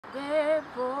There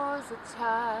was a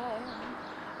time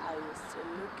I used to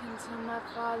look into my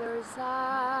father's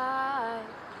eye.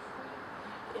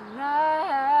 In a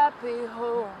happy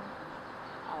home,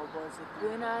 I was a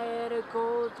queen, I had a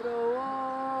gold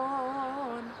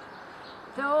throne.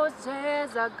 Those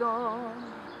days are gone,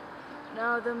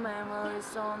 now the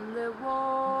memories on the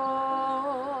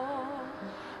wall.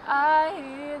 I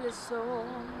hear the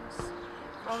songs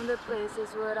from the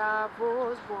places where I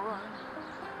was born.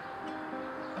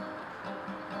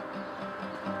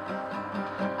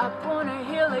 Up on a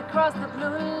hill across the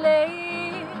blue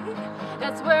lake,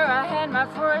 that's where I had my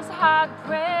first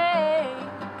heartbreak.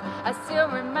 I still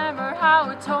remember how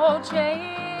it all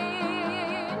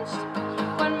changed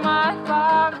when my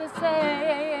father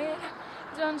said,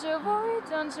 don't you worry,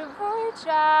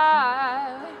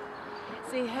 child.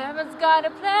 See, heaven's got a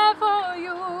plan for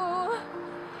you.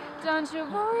 Don't you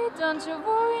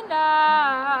worry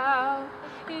now.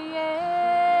 Yeah,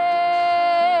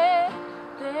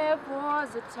 there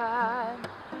was a time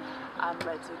I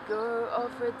met a girl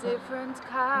of a different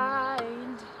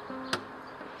kind.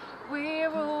 We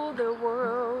ruled the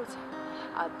world.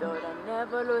 I thought I'd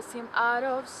never lose him out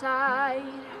of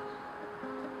sight.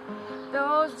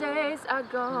 Those days are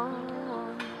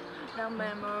gone, now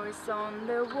memories on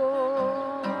the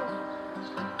wall.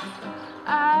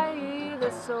 I hear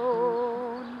the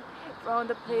song from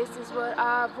the places where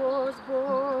I was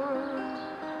born.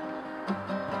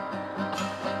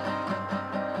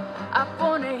 Up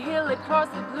on a hill across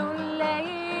the blue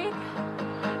lake,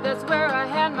 that's where I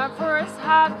had my first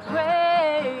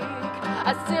heartbreak.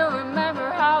 I still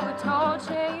remember how it all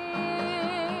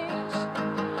changed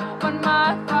when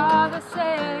my father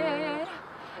said,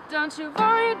 don't you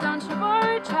worry,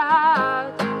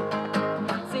 child.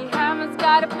 See, heaven's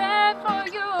got a plan for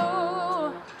you.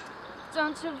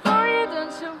 Don't you worry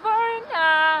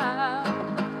now.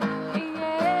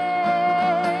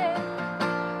 Yeah.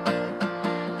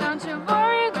 Don't you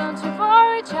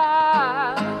worry,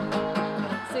 child.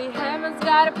 See, heaven's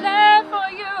got a plan.